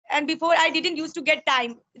and before I didn't used to get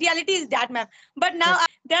time. Reality is that, ma'am. But now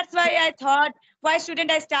that's why I thought, why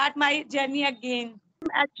shouldn't I start my journey again?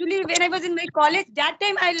 Actually, when I was in my college, that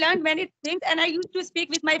time I learned many things and I used to speak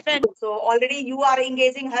with my friends. So already you are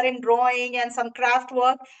engaging her in drawing and some craft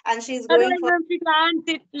work, and she's Otherwise, going for. ma'am, she can't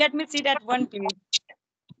sit. Let me sit at one place.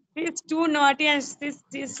 She's too naughty and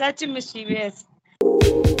she's such a mischievous.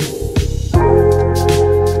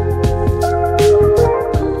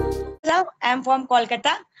 Hello, I'm from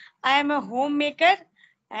Kolkata. I am a homemaker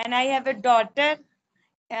and I have a daughter.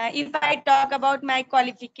 If I talk about my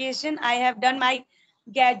qualification, I have done my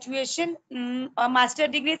graduation or master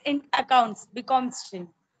degrees in accounts, BCom stream.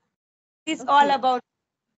 This all about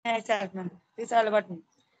myself, ma'am. This all about me.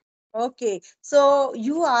 Okay, so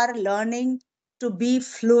you are learning to be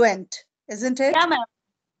fluent, isn't it? Yeah, ma'am.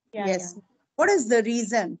 Yeah, Yes. What is the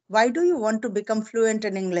reason? Why do you want to become fluent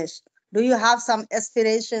in English? Do you have some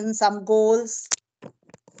aspirations, some goals?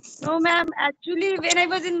 No, ma'am. Actually, when I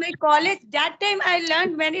was in my college, that time I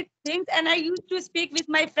learned many things and I used to speak with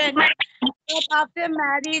my friends. But after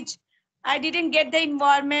marriage, I didn't get the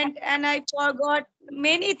environment and I forgot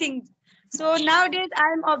many things. So nowadays,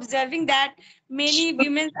 I'm observing that many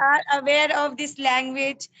women are aware of this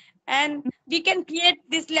language and we can create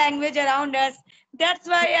this language around us. That's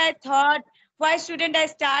why I thought, why shouldn't I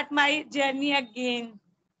start my journey again?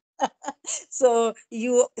 So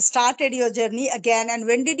you started your journey again. And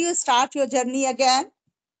when did you start your journey again?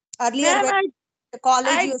 Earlier, Ma'am, when the college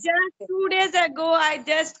I you just 2 days ago, I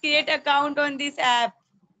just create account on this app.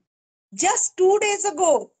 just 2 days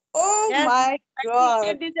ago. Oh Yes, my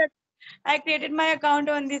God. I created my account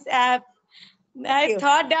on this app. I Okay.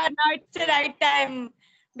 thought that now it's the right time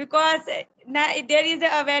because now there is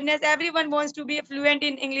a awareness. Everyone wants to be fluent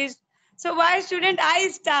in English. So why shouldn't I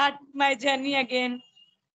start my journey again?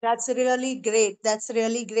 That's really great. That's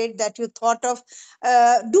really great that you thought of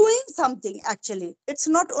doing something actually. It's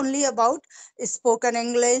not only about spoken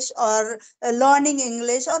English or learning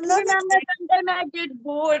English or learning. Remember, sometimes I get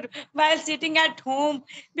bored while sitting at home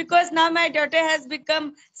because now my daughter has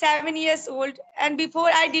become 7 years old, and before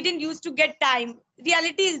I didn't used to get time.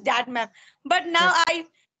 Reality is that, ma'am. But now Yes,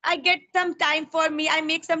 I get some time for me. I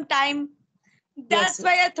make some time. yes, That's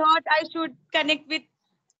why I thought I should connect with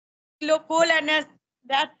local learners.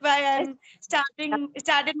 That's why yes. I'm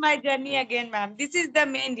started my journey again, ma'am. This is the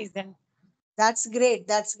main reason. That's great.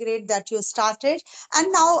 That's great that you started.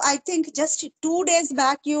 And now I think just 2 days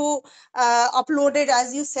back you uploaded,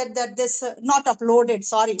 as you said, that this, not uploaded,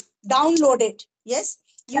 sorry, downloaded. Yes,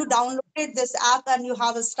 you downloaded this app and you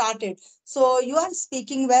have started. So you are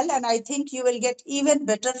speaking well, and I think you will get even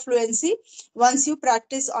better fluency once you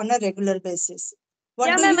practice on a regular basis. What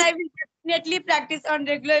Yeah, do ma'am, you? I will definitely practice on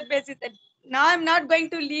regular basis. And now I'm not going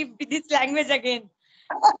to leave this language again.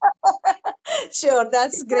 Sure,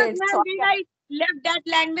 that's Because, great. ma'am, when I left that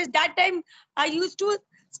language, that time I used to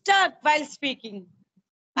stuck while speaking.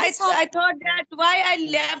 This how I thought that why I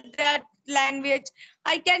left that language.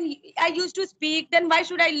 I used to speak. Then why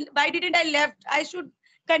didn't I left? I should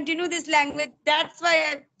continue this language. That's why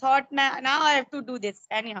I thought now I have to do this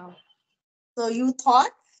anyhow. So you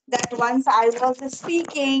thought that once I was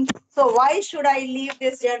speaking, so why should I leave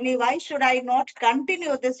this journey? Why should I not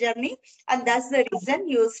continue this journey? And that's the reason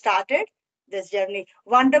you started this journey.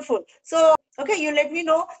 Wonderful. So, okay, you let me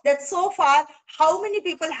know that so far, how many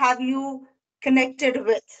people have you connected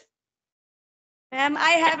with? Ma'am,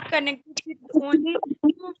 I have connected with only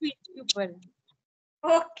two people.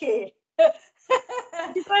 Okay.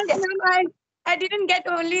 Because ma'am, I didn't get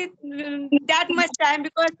only that much time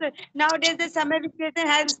because nowadays the summer vacation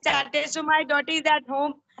has started. So my daughter is at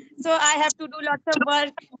home. So I have to do lots of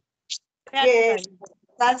work. That's Yes, why.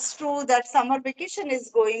 that's true that summer vacation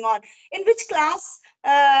is going on. In which class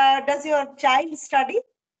does your child study?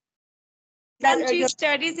 Ma'am, she Your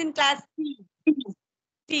studies in class C.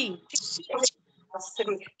 C.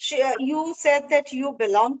 You said that you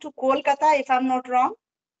belong to Kolkata, if I'm not wrong.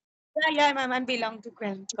 Yeah, ma'am. I belong to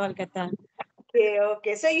Kolkata. Okay,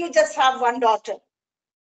 okay. So you just have one daughter.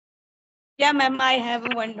 Yeah, ma'am. I have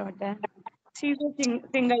one daughter. She's a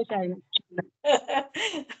single child.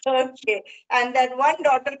 Okay. And that one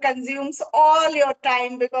daughter consumes all your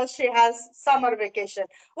time because she has summer vacation.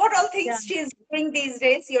 What all Yeah. things she is doing these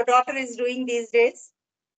days? Your daughter is doing these days?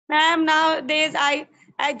 Ma'am, nowadays I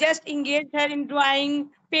just engage her in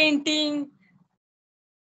drawing, painting,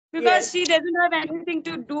 because Yes. she doesn't have anything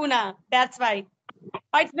to do now. That's why.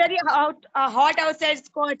 It's very hot outside,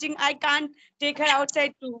 scorching. I can't take her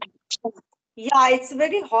outside too. Yeah, it's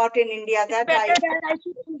very hot in India. It's That better I that I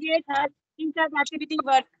should engage her in some activity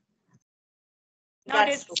work. that's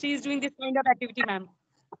Nowadays, true. she's doing this kind of activity, ma'am.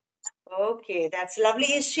 Okay, that's lovely.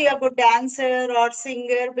 Is she a good dancer or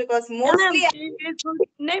singer? Because Yeah, ma'am, mostly, she is good.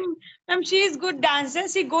 Name, ma'am, she is good dancer.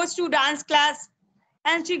 She goes to dance class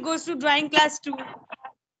and she goes to drawing class too.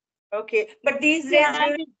 okay, but these She days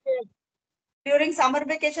has it there. during summer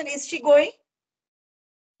vacation, is she going?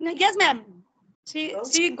 No, yes, ma'am. Oh,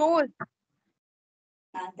 She goes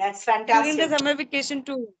that's during the fantastic. summer vacation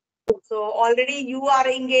too. So already you are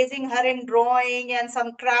engaging her in drawing and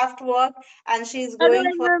some craft work, and she's going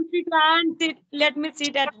Otherwise, for. ma'am, she can't sit. Let me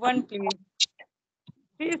sit at one place.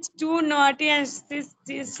 She's too naughty and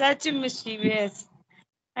she's such a mischievous.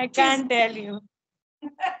 I She's can't tell you.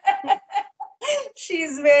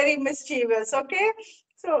 she's very mischievous. Okay,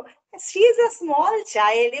 so she's a small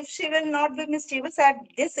child. If she will not be mischievous at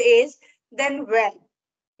this age, then when?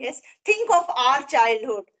 Yes, think of our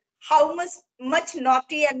childhood. How much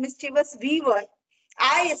naughty and mischievous we were.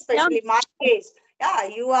 I Yeah, especially my age. Yeah,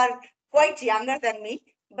 you are quite younger than me,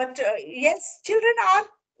 but yes, children are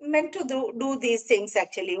meant to do these things.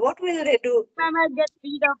 Actually, what will they do? sometimes I get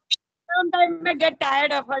rid of. Sometimes I get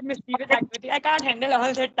tired of her mischievous activity. I can't handle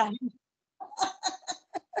all the time.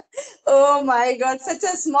 Oh my God, such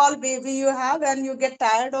a small baby you have, and you get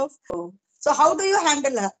tired of. So, how do you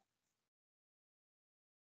handle her?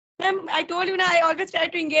 Ma'am, I told you now, I always try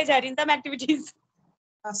to engage her in some activities.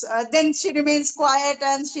 Then she remains quiet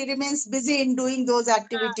and she remains busy in doing those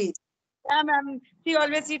activities. Yeah, ma'am. She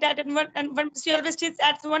always sit at she always sits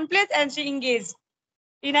at one place and she engaged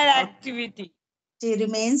in her Uh, activity. She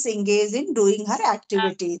remains engaged in doing her Yeah,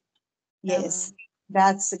 activities. yeah, Yes, ma'am.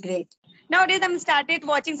 that's great. Nowadays, I'm started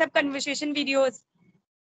watching some conversation videos.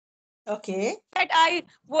 Okay. That I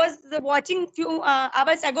was watching few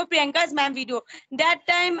hours ago Priyanka's ma'am video. That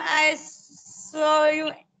time I saw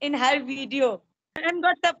you in her video and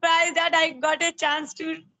got surprised that I got a chance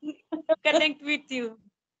to connect with you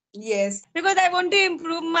Yes, because I want to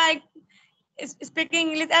improve my speaking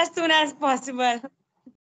English as soon as possible.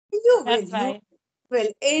 you will. That's You why.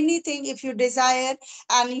 will. Anything if you desire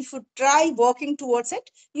and if you try working towards it,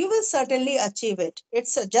 you will certainly achieve it.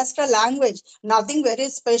 It's just a language, nothing very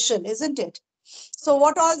special, isn't it? So,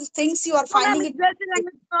 what are the things you are No, ma'am, finding it's it? just a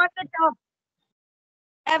language, not a tough.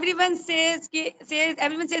 Everyone says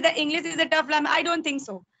that English is a tough language. I don't think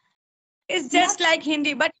so. It's Not. just like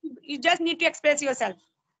Hindi, but you just need to express yourself.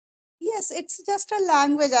 Yes, it's just a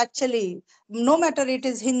language actually. No matter it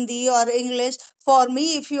is Hindi or English, for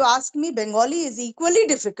me, if you ask me, Bengali is equally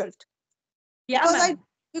difficult Yeah, because I ma'am.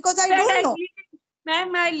 because I Fact, don't know.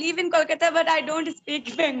 ma'am, I live in Kolkata, but I don't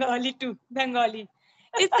speak Bengali too. Bengali.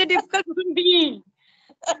 It's a difficult for me.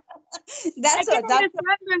 I That's can what that's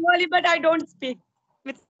understand Bengali, but I don't speak.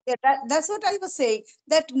 With yeah, that's what I was saying.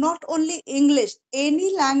 That not only English,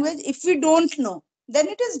 any language, if we don't know, then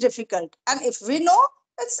it is difficult. And if we know,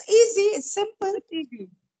 it's easy, it's simple. it's easy.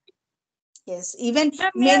 Yes, even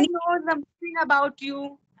Ma'am, may I many know something about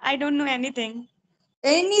you? I don't know anything.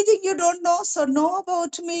 anything you don't know, so know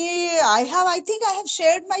about me. I think I have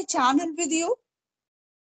shared my channel with you.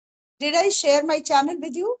 Did I share my channel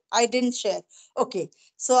with you? I didn't share. Okay.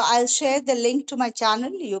 So I'll share the link to my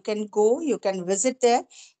channel. You can go, you can visit there.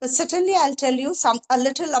 But certainly I'll tell you a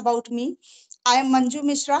little about me. I am Manju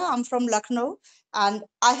Mishra. I'm from Lucknow and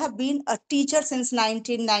I have been a teacher since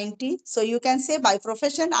 1990. So you can say by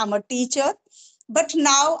profession I'm a teacher, but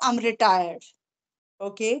now I'm retired.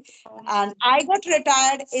 Okay. Oh And my, I got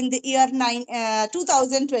retired in the year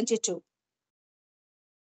 2022.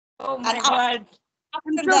 oh And my God.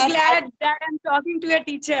 I'm after so that, glad that I'm talking to a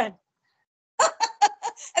teacher.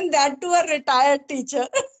 and that too a retired teacher.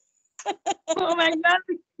 Oh my God.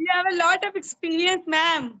 You have a lot of experience,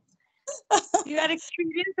 ma'am. You are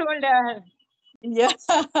experienced holder. Yeah,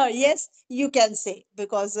 yes, you can say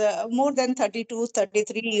because more than 32,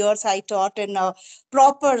 33 years I taught in a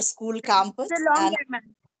proper school It's a campus. long And time,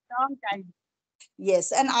 ma'am. Long time.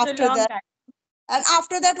 yes, and It's a after long that,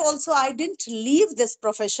 time. also, I didn't leave this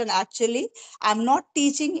profession actually. I'm not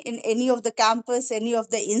teaching in any of the campus, any of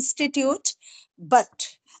the institute, but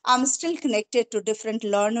I'm still connected to different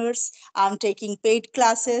learners. I'm taking paid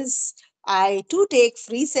classes. I too take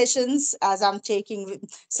free sessions as I'm taking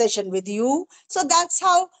session with you. So that's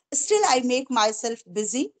how still I make myself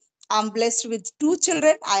busy. I'm blessed with two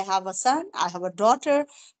children. I have a son, I have a daughter.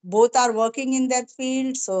 Both are working in that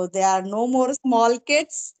field. So they are no more small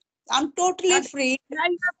kids. I'm totally Now, free. now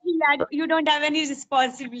you are free. You don't have any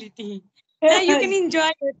responsibility. Now you can enjoy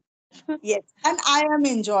it. Yes, and I am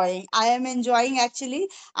enjoying. I am enjoying actually.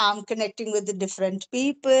 I'm connecting with the different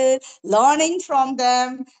people, learning from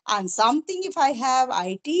them, and something if I have,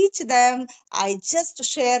 I teach them. I just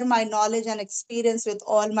share my knowledge and experience with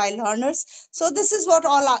all my learners. So this is what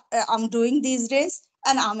I'm doing these days.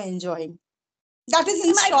 and I'm enjoying. That is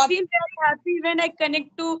in Ma'am, I short. feel very happy when I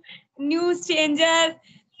connect to new strangers,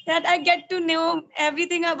 that I get to know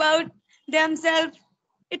everything about themselves.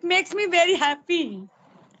 It makes me very happy.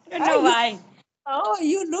 I don't Ah, know you, why. oh,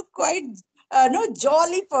 you look quite no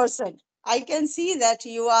jolly person. I can see that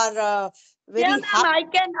you are Yeah, very ma'am, happy.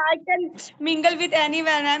 I can mingle with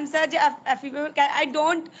anyone. I'm such a people. I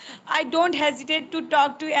don't hesitate to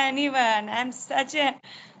talk to anyone.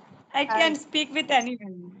 I can speak with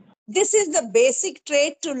anyone. This is the basic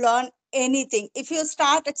trait to learn anything. If you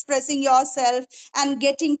start expressing yourself and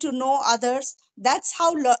getting to know others, that's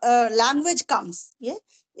how language comes. Yeah,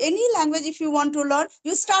 any language, if you want to learn,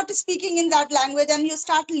 you start speaking in that language and you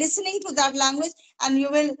start listening to that language, and you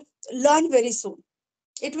will learn very soon.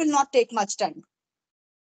 It will not take much time.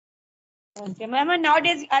 Okay, ma'am. And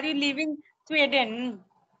nowadays, are you leaving Sweden?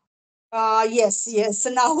 Yes, yes.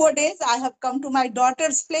 Nowadays, I have come to my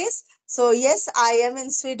daughter's place. So, yes, I am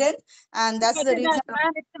in Sweden, and that's the Better reason. that,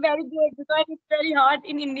 ma'am. It's very good because it's very hot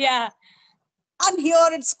in India. And here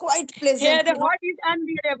it's quite Here, pleasant, the hot is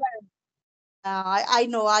unbearable. I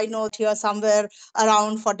know that here somewhere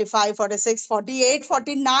around 45, 46, 48,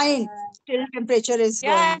 49 still temperature is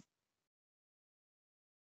Yeah, going.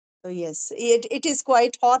 So yes, it is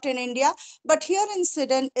quite hot in India, but here in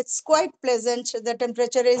Sweden it's quite pleasant. The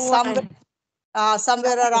temperature is one.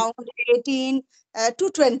 somewhere around 18 to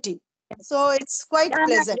 20. So it's quite Yeah, ma'am.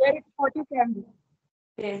 pleasant. Here it's 47.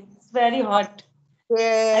 It's very hot. I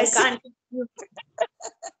Yes, can't.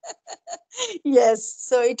 yes.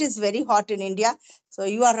 So it is very hot in India. So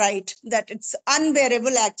you are right that it's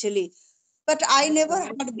unbearable actually. But I never Okay.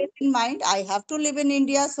 had this in mind. I have to live in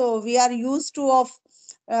India, so we are used to of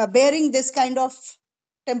bearing this kind of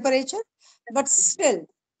temperature. But still,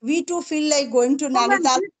 we too feel like going to Oh, ma'am,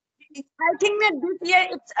 Nainital. I think that this year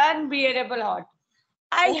it's unbearable hot.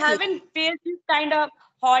 I Okay, haven't faced this kind of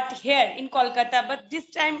hot here in Kolkata, but this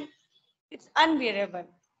time it's unbearable.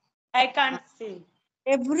 I can't say.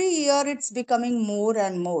 every year it's becoming more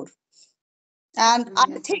and more, and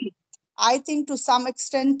I think to some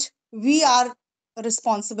extent we are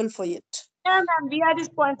responsible for it. Yeah, ma'am, we are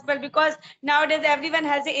responsible because nowadays everyone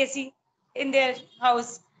has a AC in their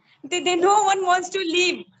house. No one wants to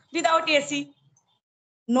live without AC.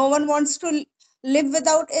 No one wants to live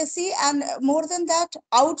without AC, and more than that,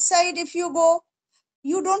 outside if you go,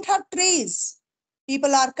 you don't have trees.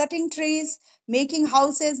 People are cutting trees, making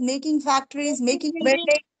houses, making factories, Every making building,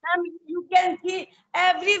 buildings. ma'am, you can see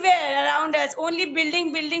everywhere around us only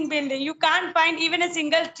building, building, building. You can't find even a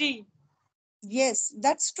single tree. Yes,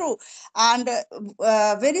 that's true. And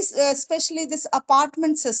especially this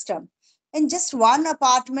apartment system. In just one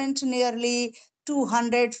apartment, nearly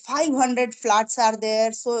 200, 500 flats are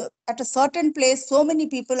there. So at a certain place, so many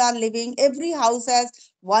people are living. Every house has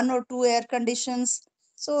one or two air conditions.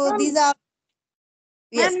 So Ma'am, these are,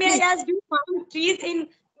 yes, ma'am, may please, I ask, do you find trees in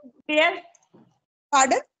there?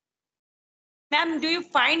 pardon. Ma'am, do you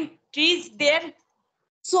find trees there?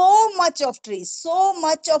 So much of trees, so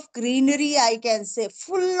much of greenery, I can say,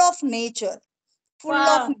 full of nature, full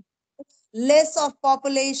of Wow. less of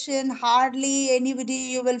population, hardly anybody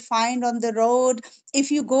you will find on the road. If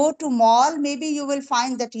you go to mall, maybe you will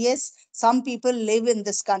find that yes, some people live in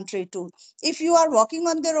this country too. If you are walking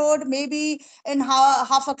on the road, maybe in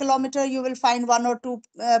half a kilometer you will find one or two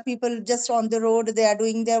people just on the road, they are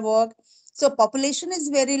doing their work. So population is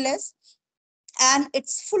very less, and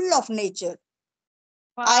it's full of nature.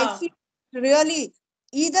 I Wow. feel really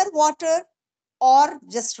either water or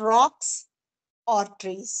just rocks or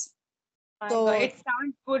trees. My God, So it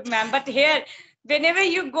sounds good, ma'am. But here, whenever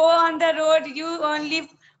you go on the road, you only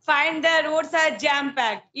find the roads are jam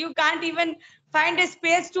packed. You can't even find a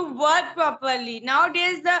space to work properly.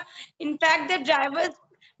 Nowadays, in fact, the drivers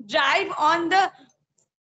drive on the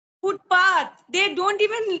footpath. They don't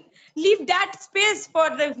even leave that space for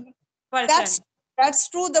the that's person. that's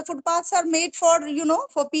true. The footpaths are made for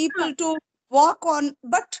for people to walk on.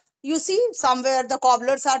 But you see, somewhere the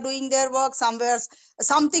cobblers are doing their work. Somewhere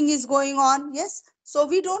something is going on. Yes, so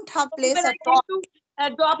we don't have Even place I at want all.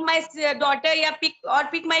 to drop my daughter, yeah,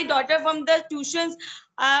 pick my daughter from the tuitions,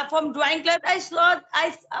 from drawing class.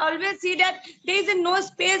 I always see that there is no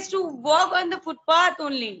space to walk on the footpath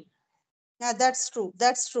only. Yeah, that's true.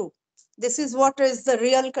 That's true. This is what is the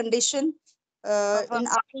real condition Of in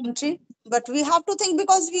our country. But we have to think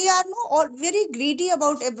because we are no all very greedy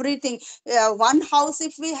about everything. One house,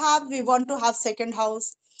 if we have, we want to have second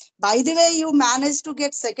house. By the way, you manage to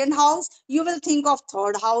get second house, you will think of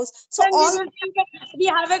third house. So Then we all will think that we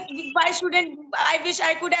have a. Why shouldn't I wish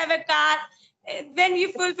I could have a car? When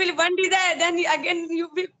you fulfill one desire, then again you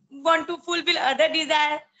will want to fulfill other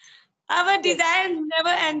desire. Our Yes. desire never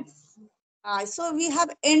ends. So we have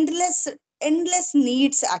endless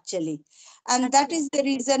needs actually. And that Actually. is the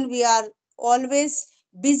reason we are always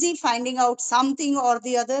busy finding out something or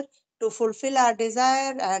the other to fulfill our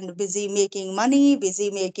desire, and busy making money, busy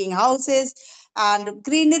making houses and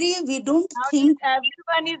greenery. We don't Nowadays, think.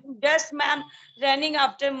 everyone is just, ma'am, running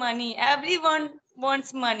after money. Everyone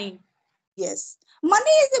wants money. Yes,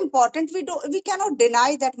 money is important. We cannot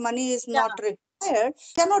deny that money is Yeah. not required.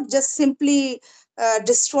 Cannot just simply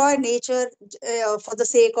destroy nature for the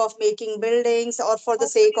sake of making buildings or for the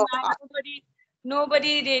sake Nobody, of ma'am,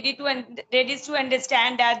 nobody ready to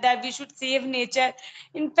understand that we should save nature.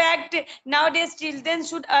 In fact, nowadays children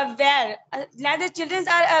should aware. Now the children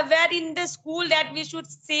are aware in the school that we should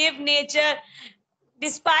save nature,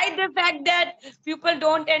 despite the fact that people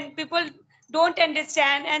don't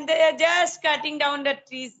understand, and they are just cutting down the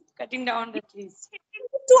trees.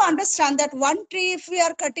 to understand that one tree, if we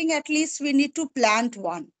are cutting, at least we need to plant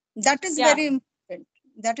one. That is Yeah. very important.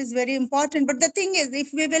 That is very important. But the thing is,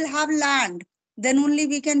 if we will have land, then only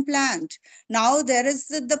we can plant. Now there is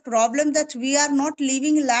the problem that we are not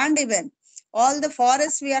leaving land even. All the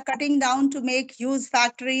forests we are cutting down to make huge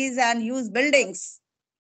factories and huge buildings.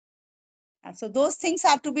 And so those things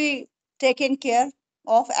have to be taken care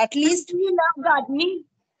of at And least. do you love gardening?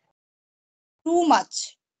 Too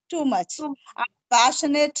much, too much. So, I'm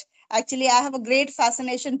passionate. Actually, I have a great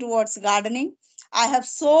fascination towards gardening. I have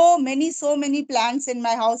so many plants in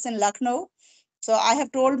my house in Lucknow. So I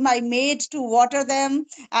have told my maid to water them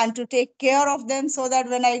and to take care of them so that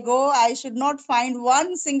when I go, I should not find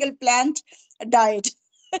one single plant died.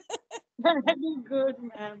 very good,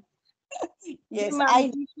 ma'am. Yes, Ma'am,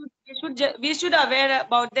 I we should aware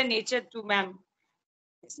about the nature too, ma'am.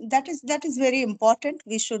 that is very important.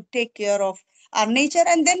 We should take care of our nature,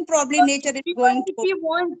 and then probably nature is Because going if to. we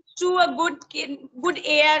want to a good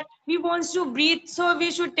air, we want to breathe, so we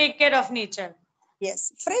should take care of nature.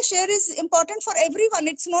 Yes, fresh air is important for everyone.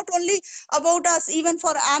 It's not only about us, even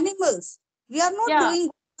for animals. We are not Yeah. doing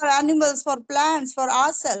for animals, for plants, for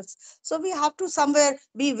ourselves. So we have to somewhere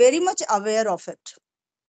be very much aware of it.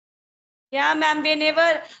 Yeah, ma'am.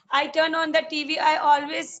 Whenever I turn on the TV, I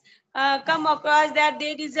always come across that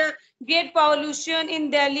there is a great pollution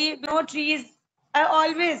in Delhi, no trees. I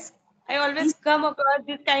always come across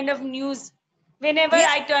this kind of news whenever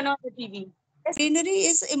Yes, I turn on the TV. greenery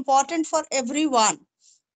is important for everyone,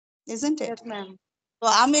 isn't it? Yes, ma'am. So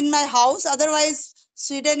I'm in my house. Otherwise,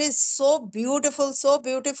 Sweden is so beautiful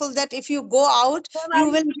that if you go out, Ma'am, are you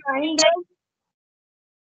you will. enjoying there?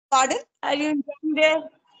 Pardon? Are you enjoying there?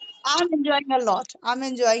 I'm enjoying a lot. I'm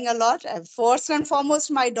enjoying a lot. First and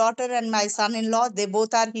foremost, my daughter and my son-in-law, they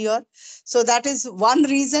both are here. So that is one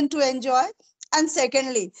reason to enjoy. And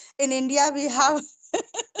secondly, in India, we have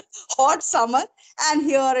hot summer, and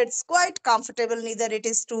here it's quite comfortable. Neither it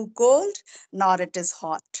is too cold nor it is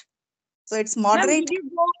hot. So it's Ma'am, did moderate. you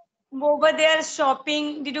go over there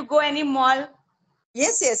shopping? Did you go any mall?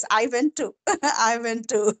 Yes, I went to. I went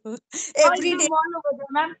to How is every the day. mall over there,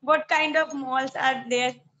 ma'am? What kind of malls are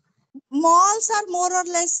there? Malls are more or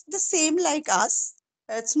less the same like us.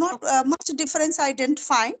 It's not Okay. much difference I didn't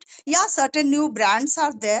find. Yeah, certain new brands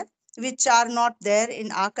are there which are not there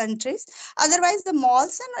in our countries. Otherwise, the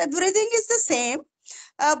malls and everything is the same.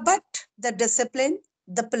 But the discipline,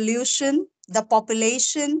 the pollution, the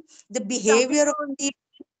population, the Traffic behavior of rules, people,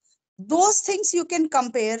 those things you can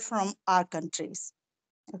compare from our countries.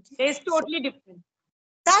 Okay. it's So totally different.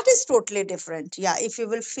 that is totally different. Yeah, if you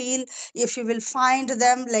will find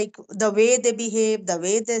them, like the way they behave, the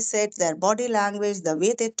way they sit, their body language, the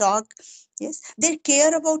way they talk. Yes, they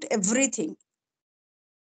care about everything.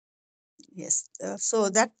 Yes. So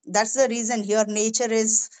that's the reason here nature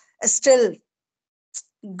is still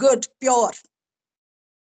good, pure.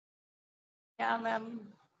 Yeah, ma'am.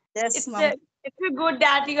 Yes, It's mom. a it's a good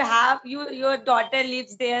that your daughter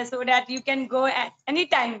lives there so that you can go at any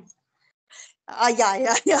time.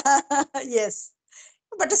 Yeah. Yes,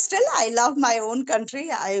 but still I love my own country.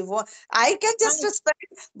 I can just Ma'am,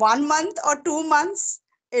 spend 1 month or 2 months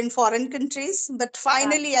in foreign countries, but yeah,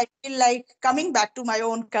 finally I feel like coming back to my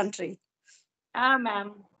own country. ah,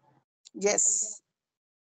 ma'am. Yes.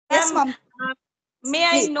 Yes, Ma'am, mom. may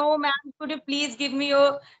I Please. know, ma'am, could you please give me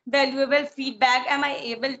your valuable feedback? Am I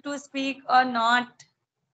able to speak or not?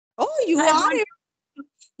 Oh, I want.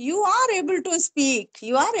 you are able to speak.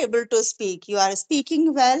 You are able to speak. You are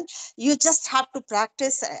speaking well. You just have to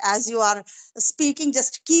practice as you are speaking.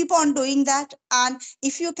 Just keep on doing that. And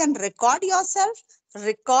if you can record yourself,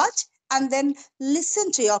 record and then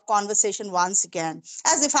listen to your conversation once again,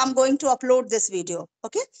 as if I'm going to upload this video.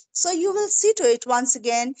 Okay. So you will see to it once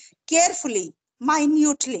again carefully.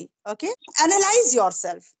 minutely. Okay, analyze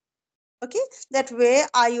yourself. Okay, that where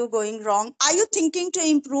are you going wrong? Are you thinking to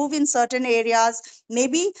improve in certain areas?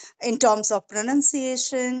 Maybe in terms of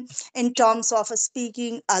pronunciation, in terms of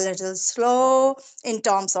speaking a little slow, in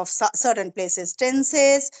terms of certain places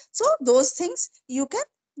tenses. So those things you can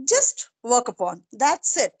just work upon.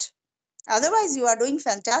 That's it. Otherwise, you are doing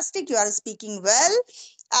fantastic. You are speaking well,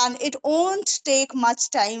 and it won't take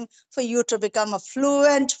much time for you to become a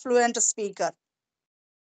fluent speaker.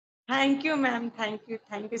 Thank you, ma'am. Thank you.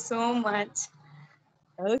 Thank you so much.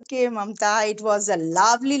 Okay, Mamta, it was a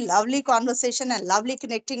lovely conversation and lovely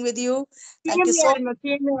connecting with you. Thank you Same so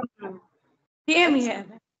here, ma'am. Same here, ma'am. Same much. here.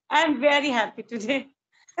 I'm very happy today.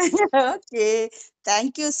 Okay,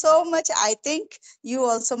 thank you so much. I think you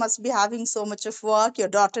also must be having so much of work. Your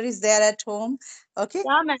daughter is there at home. Okay,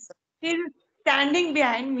 Yeah, ma'am. She's standing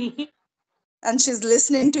behind me. and she's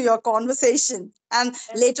listening to your conversation, and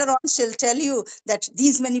later on she'll tell you that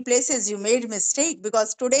these many places you made mistake,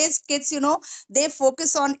 because today's kids, they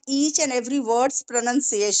focus on each and every word's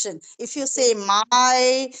pronunciation. If you say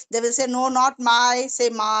my, they will say no, not my, say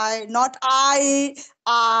my, not I.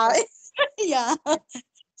 Yeah,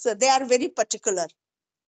 so they are very particular.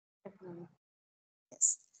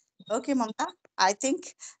 Yes. Okay, Mamta, I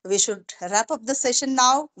think we should wrap up the session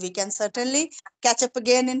now. We can certainly catch up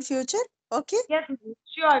again in future. Okay. Yes, ma'am.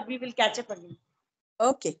 Sure, we will catch up again.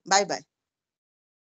 Okay, bye bye.